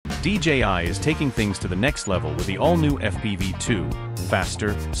DJI is taking things to the next level with the all-new FPV-2,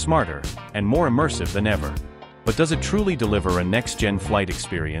 faster, smarter, and more immersive than ever. But does it truly deliver a next-gen flight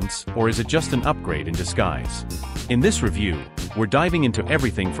experience, or is it just an upgrade in disguise? In this review, we're diving into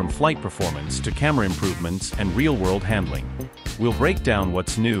everything from flight performance to camera improvements and real-world handling. We'll break down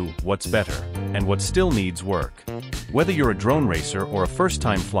what's new, what's better, and what still needs work. Whether you're a drone racer or a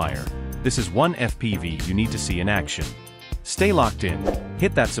first-time flyer, this is one FPV you need to see in action. Stay locked in,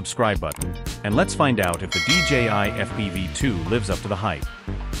 hit that subscribe button, and let's find out if the DJI FPV-2 lives up to the hype.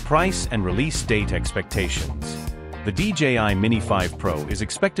 Price and release date expectations. The DJI Mini 5 Pro is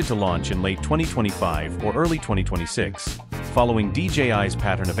expected to launch in late 2025 or early 2026, following DJI's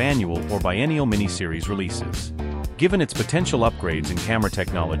pattern of annual or biennial mini-series releases. Given its potential upgrades in camera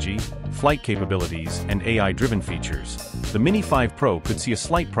technology, flight capabilities, and AI-driven features, the Mini 5 Pro could see a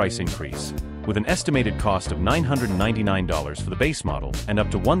slight price increase, with an estimated cost of $999 for the base model and up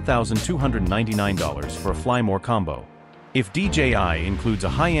to $1,299 for a Fly More combo. If DJI includes a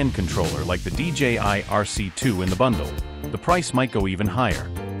high-end controller like the DJI RC2 in the bundle, the price might go even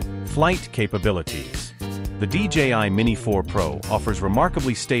higher. Flight capabilities. The DJI Mini 4 Pro offers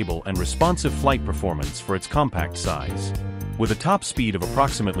remarkably stable and responsive flight performance for its compact size. With a top speed of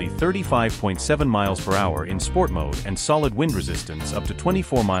approximately 35.7 miles per hour in sport mode and solid wind resistance up to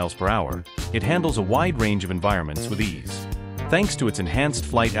 24 miles per hour, it handles a wide range of environments with ease. Thanks to its enhanced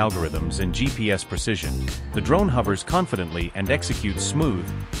flight algorithms and GPS precision, the drone hovers confidently and executes smooth,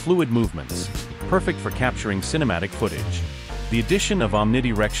 fluid movements, perfect for capturing cinematic footage. The addition of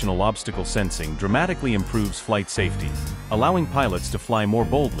omnidirectional obstacle sensing dramatically improves flight safety, allowing pilots to fly more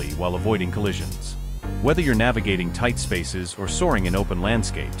boldly while avoiding collisions. Whether you're navigating tight spaces or soaring in open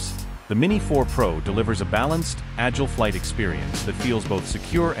landscapes, the Mini 4 Pro delivers a balanced, agile flight experience that feels both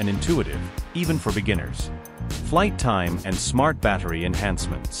secure and intuitive, even for beginners. Flight time and smart battery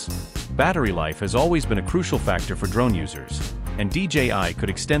enhancements. Battery life has always been a crucial factor for drone users, and DJI could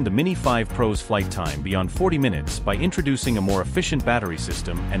extend the Mini 5 Pro's flight time beyond 40 minutes by introducing a more efficient battery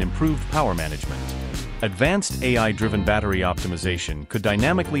system and improved power management. Advanced AI-driven battery optimization could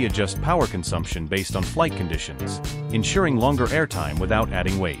dynamically adjust power consumption based on flight conditions, ensuring longer airtime without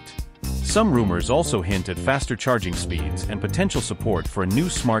adding weight. Some rumors also hint at faster charging speeds and potential support for a new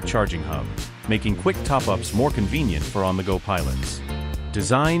smart charging hub, making quick top-ups more convenient for on-the-go pilots.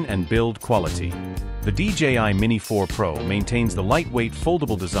 Design and build quality. The DJI Mini 4 Pro maintains the lightweight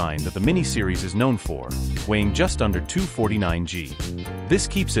foldable design that the Mini series is known for, weighing just under 249 g. This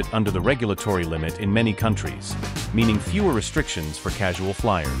keeps it under the regulatory limit in many countries, meaning fewer restrictions for casual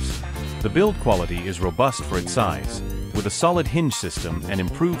flyers. The build quality is robust for its size, with a solid hinge system and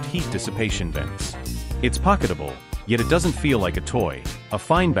improved heat dissipation vents. It's pocketable, yet it doesn't feel like a toy, a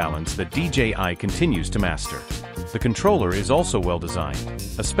fine balance that DJI continues to master. The controller is also well designed,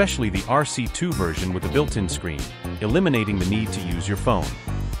 especially the RC2 version with a built-in screen, eliminating the need to use your phone.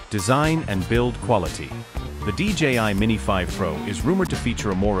 Design and build quality. The DJI Mini 5 Pro is rumored to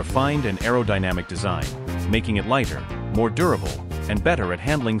feature a more refined and aerodynamic design, making it lighter, more durable, and better at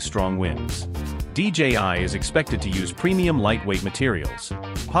handling strong winds. DJI is expected to use premium lightweight materials,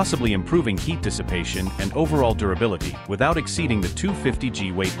 possibly improving heat dissipation and overall durability without exceeding the 250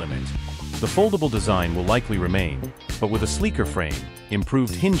 g weight limit. The foldable design will likely remain, but with a sleeker frame,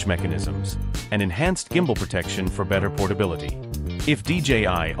 improved hinge mechanisms, and enhanced gimbal protection for better portability. If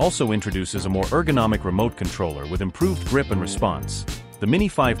DJI also introduces a more ergonomic remote controller with improved grip and response, the Mini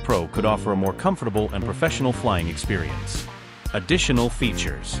 5 Pro could offer a more comfortable and professional flying experience. Additional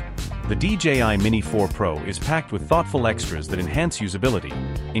features. The DJI Mini 4 Pro is packed with thoughtful extras that enhance usability,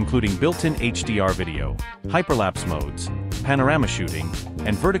 including built-in HDR video, hyperlapse modes, panorama shooting,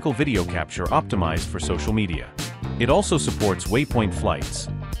 and vertical video capture optimized for social media. It also supports waypoint flights,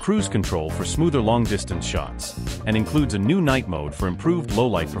 cruise control for smoother long-distance shots, and includes a new night mode for improved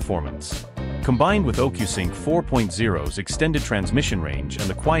low-light performance. Combined with OcuSync 4.0's extended transmission range and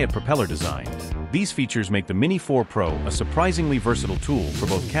the quiet propeller design, these features make the Mini 4 Pro a surprisingly versatile tool for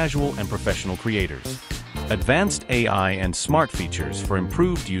both casual and professional creators. Advanced AI and smart features for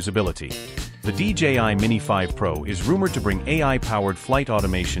improved usability. The DJI Mini 5 Pro is rumored to bring AI-powered flight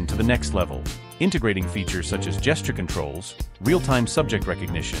automation to the next level, integrating features such as gesture controls, real-time subject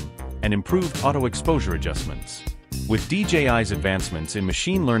recognition, and improved auto-exposure adjustments. With DJI's advancements in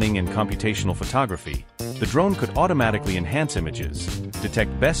machine learning and computational photography, the drone could automatically enhance images,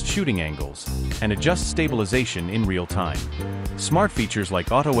 detect best shooting angles, and adjust stabilization in real time. Smart features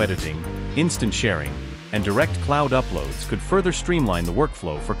like auto-editing, instant sharing, and direct cloud uploads could further streamline the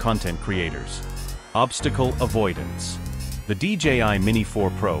workflow for content creators. Obstacle avoidance. The DJI Mini 4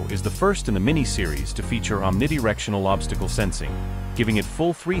 Pro is the first in the Mini series to feature omnidirectional obstacle sensing, giving it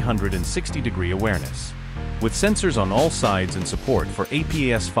full 360-degree awareness. With sensors on all sides and support for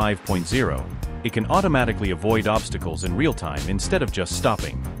APS 5.0, it can automatically avoid obstacles in real time instead of just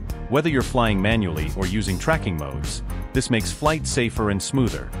stopping. Whether you're flying manually or using tracking modes, this makes flight safer and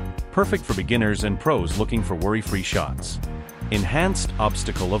smoother, perfect for beginners and pros looking for worry-free shots. Enhanced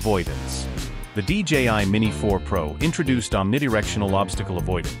obstacle avoidance. The DJI Mini 4 Pro introduced omnidirectional obstacle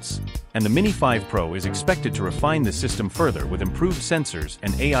avoidance, and the Mini 5 Pro is expected to refine the system further with improved sensors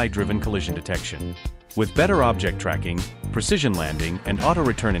and AI-driven collision detection. With better object tracking, precision landing, and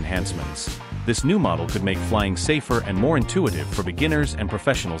auto-return enhancements, this new model could make flying safer and more intuitive for beginners and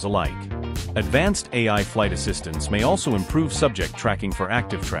professionals alike. Advanced AI flight assistance may also improve subject tracking for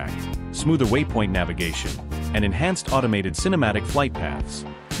active track, smoother waypoint navigation, and enhanced automated cinematic flight paths,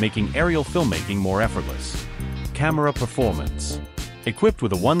 making aerial filmmaking more effortless. Camera performance. Equipped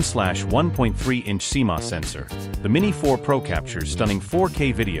with a 1/1.3-inch CMOS sensor, the Mini 4 Pro captures stunning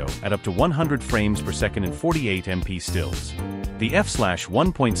 4K video at up to 100 frames per second and 48 MP stills. The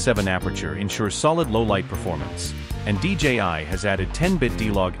f/1.7 aperture ensures solid low-light performance, and DJI has added 10-bit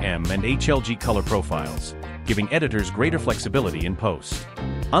D-Log-M and HLG color profiles, giving editors greater flexibility in post.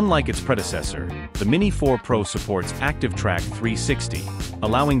 Unlike its predecessor, the Mini 4 Pro supports Active Track 360,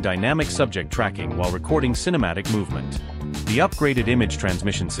 allowing dynamic subject tracking while recording cinematic movement. The upgraded image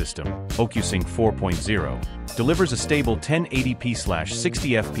transmission system, OcuSync 4.0, delivers a stable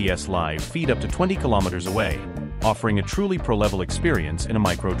 1080p/60 fps live feed up to 20 kilometers away, offering a truly pro-level experience in a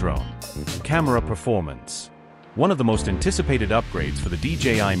micro-drone. Camera performance. One of the most anticipated upgrades for the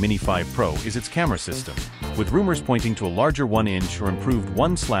DJI Mini 5 Pro is its camera system, with rumors pointing to a larger 1-inch or improved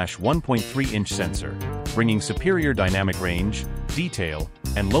 1/1.3-inch sensor, bringing superior dynamic range, detail,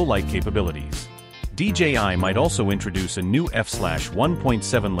 and low-light capabilities. DJI might also introduce a new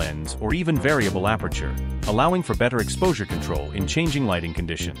f/1.7 lens or even variable aperture, allowing for better exposure control in changing lighting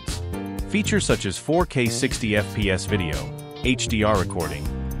conditions. Features such as 4K 60 FPS video, HDR recording,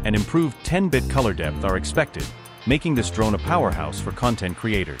 and improved 10-bit color depth are expected, making this drone a powerhouse for content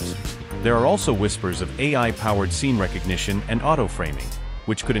creators. There are also whispers of AI-powered scene recognition and auto-framing,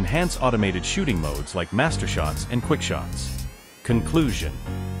 which could enhance automated shooting modes like master shots and quick shots. Conclusion.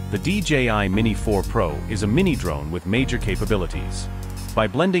 The DJI Mini 4 Pro is a mini drone with major capabilities. By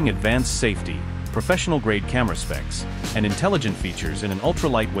blending advanced safety, professional-grade camera specs, and intelligent features in an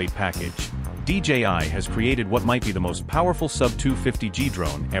ultra-lightweight package, DJI has created what might be the most powerful sub-250G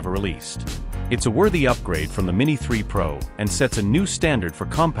drone ever released. It's a worthy upgrade from the Mini 3 Pro and sets a new standard for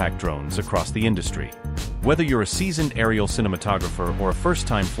compact drones across the industry. Whether you're a seasoned aerial cinematographer or a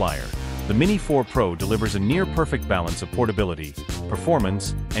first-time flyer, the Mini 4 Pro delivers a near-perfect balance of portability,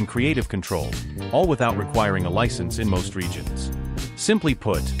 performance, and creative control, all without requiring a license in most regions. Simply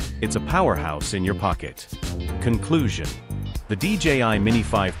put, it's a powerhouse in your pocket. Conclusion. The DJI Mini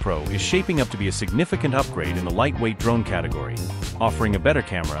 5 Pro is shaping up to be a significant upgrade in the lightweight drone category, offering a better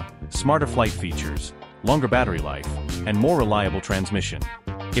camera, smarter flight features, longer battery life, and more reliable transmission.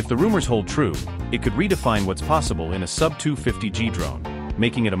 If the rumors hold true, it could redefine what's possible in a sub-250G drone,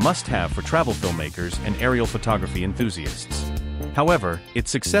 making it a must-have for travel filmmakers and aerial photography enthusiasts. However,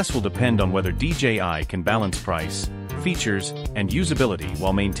 its success will depend on whether DJI can balance price, features, and usability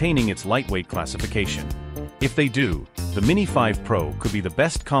while maintaining its lightweight classification. If they do, the Mini 5 Pro could be the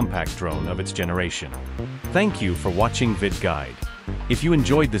best compact drone of its generation. Thank you for watching VidGuide. If you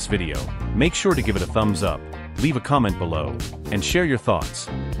enjoyed this video, make sure to give it a thumbs up, leave a comment below, and share your thoughts.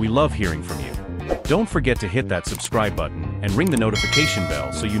 We love hearing from you. Don't forget to hit that subscribe button and ring the notification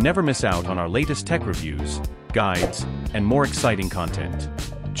bell so you never miss out on our latest tech reviews, guides, and more exciting content.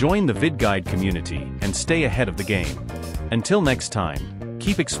 Join the VidGuide community and stay ahead of the game. Until next time,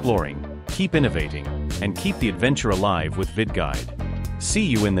 keep exploring, keep innovating, and keep the adventure alive with VidGuide. See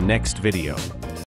you in the next video.